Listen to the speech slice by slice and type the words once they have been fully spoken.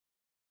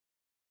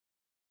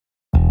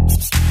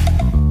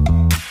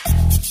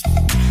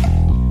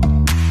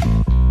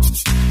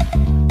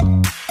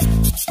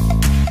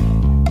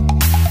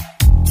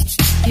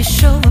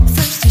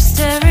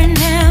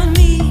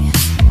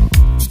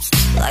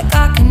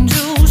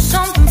do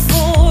something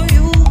for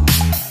you.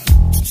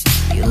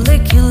 You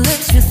lick your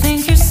lips, you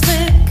think you're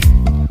slick.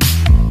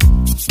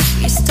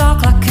 You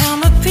stalk like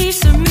I'm a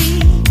piece of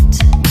meat.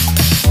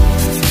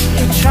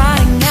 You're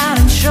trying out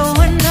and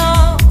showing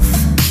off.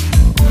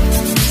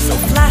 So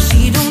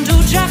flashy, don't do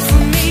jack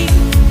for me.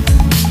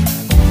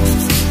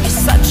 You're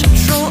such a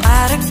troll,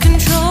 out of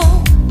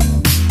control.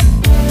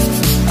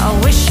 I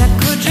wish I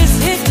could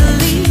just hit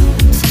delete.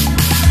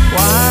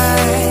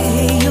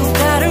 Why you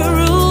gotta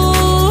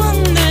ruin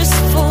this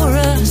for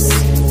us?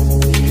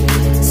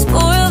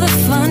 Spoil the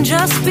fun,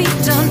 just be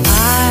done.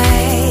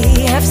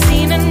 I have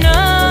seen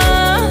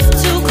enough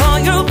to call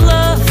your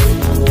bluff.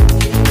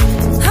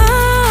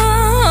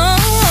 Oh,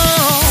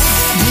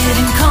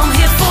 didn't come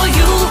here for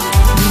you.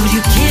 Dude,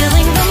 you're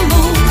killing the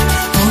mood.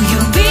 Oh, you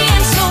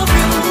being so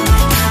rude.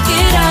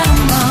 Get out of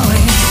my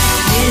way.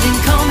 Didn't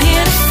come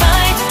here to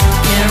fight.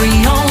 Carry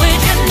on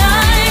with your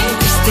night.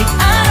 Stay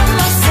out of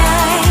my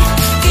sight.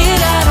 Get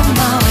out of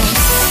my way.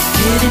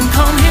 Didn't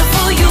come here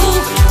for you.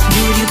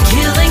 Dude, you're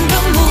killing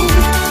the mood.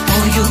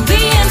 Oh, you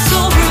being so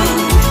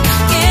rude.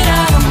 Get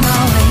out of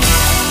my way.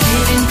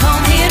 Didn't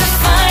come here to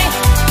fight.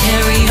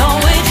 Carry on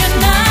with your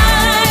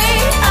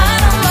night.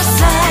 Out of my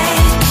sight.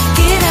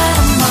 Get out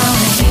of my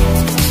way.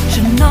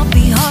 Should not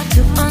be hard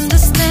to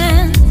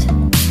understand.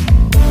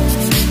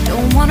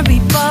 Don't wanna be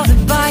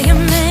bothered by a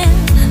man.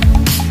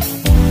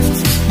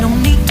 No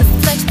need to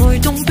flex, boy,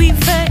 don't be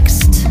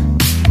vexed.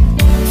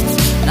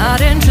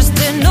 Not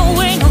interested, no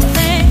way, no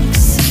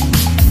thanks.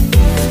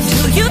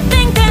 Do you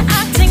think that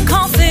acting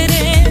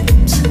confident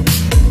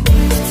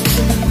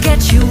get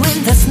you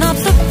in? That's not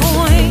the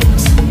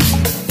point.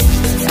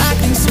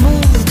 Acting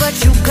smooth, but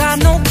you got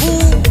no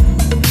cool.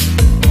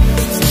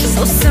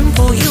 So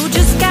simple, you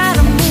just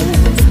gotta move.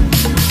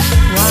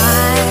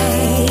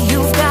 Why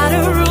you've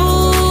gotta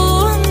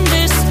ruin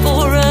this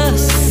for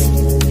us?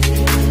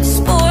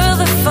 Spoil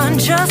the fun,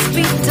 just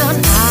be done.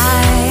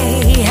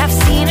 I have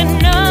seen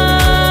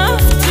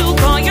enough to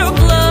call your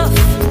bluff.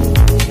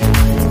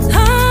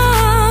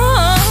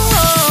 Oh,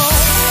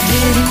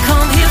 didn't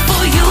come here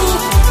for you.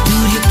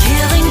 Dude, you're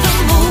killing the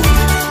mood.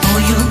 Oh,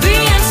 you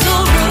being so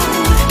rude.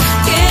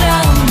 Get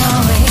out of my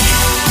way.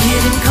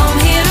 Didn't come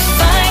here to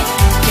fight.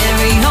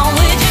 Carry on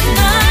with your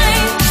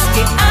night. Just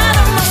get out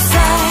of my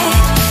sight.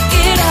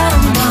 Get out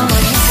of my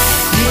way.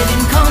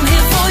 Didn't come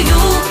here for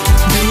you.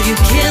 Dude,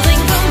 you're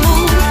killing the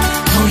mood.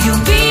 Oh, you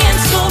being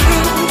so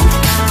rude.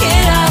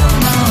 Get out of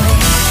my way.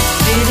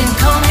 Didn't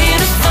come here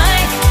to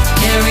fight.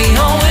 Carry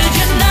on with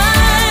your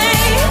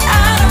night.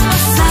 Out of my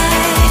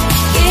sight.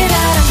 Get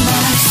out of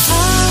my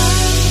sight.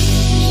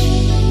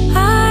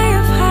 I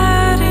have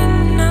had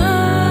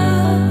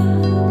enough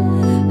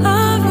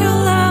of your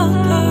loud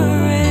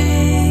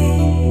parade.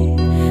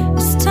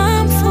 It's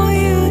time for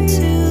you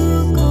to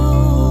go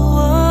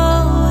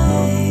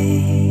away.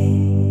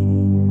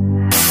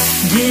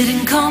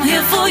 Didn't come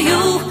here for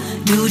you.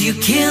 Dude,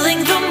 you're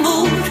killing the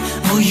mood.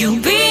 Oh, you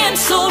being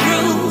so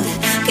rude.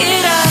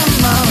 Get out of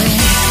my way.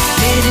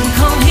 Didn't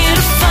come here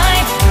to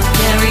fight.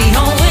 Carry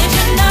on with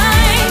your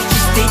night.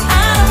 Just stay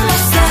out of my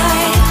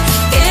sight.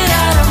 Get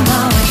out of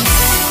my way.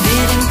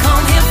 Didn't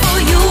come here for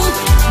you.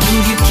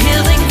 Dude, you're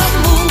killing the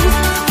mood.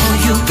 Oh,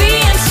 you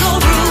being so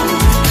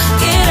rude.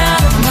 Get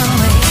out of my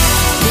way.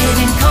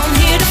 Didn't come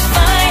here to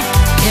fight.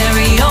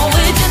 Carry on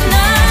with your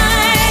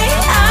night.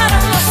 Out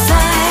of my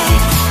sight.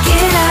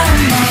 Get out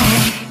of my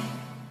way.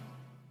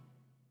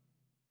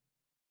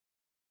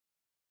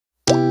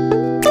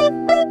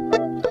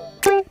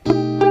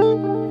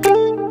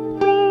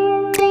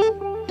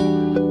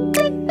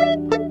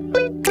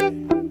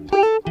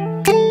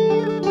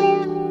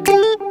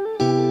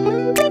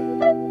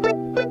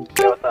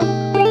 Yo, what's up?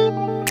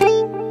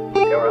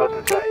 Yo, we're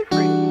hosting tonight. You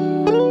free?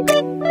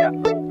 Yeah.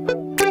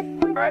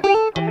 Alright,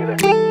 I'll see you there.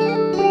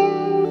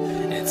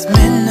 It's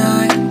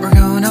midnight, we're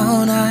going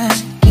all night.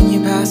 Can you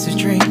pass a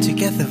drink to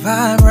get the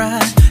vibe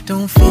right?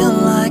 Don't feel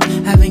like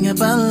having a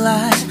Bud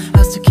Light.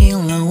 How's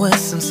tequila with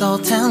some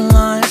salt and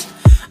lime?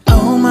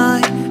 Oh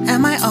my,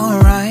 am I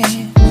alright?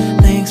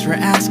 Thanks for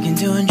asking,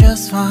 doing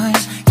just fine.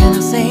 Can I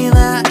say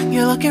that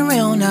you're looking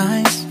real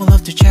nice? We'll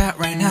love to chat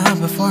right now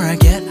before I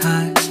get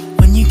high.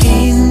 When you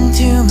gaze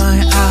into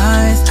my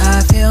eyes,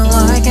 I feel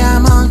like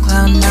I'm on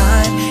cloud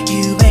nine.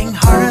 You bang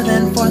harder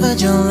than 4th of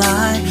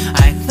July.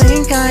 I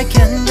think I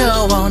can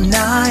go all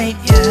night,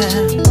 yeah.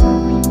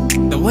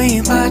 The way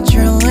you bite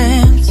your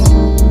lips,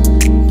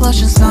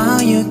 blush and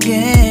smile you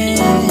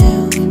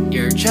give,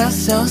 you're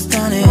just so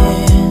stunning.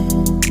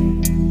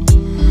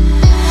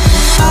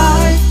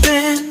 I've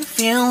been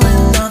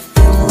feeling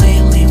nothing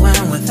lately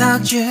when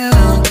without you.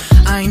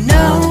 I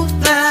know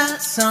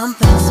that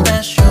something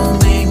special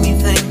made me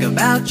think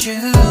about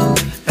you.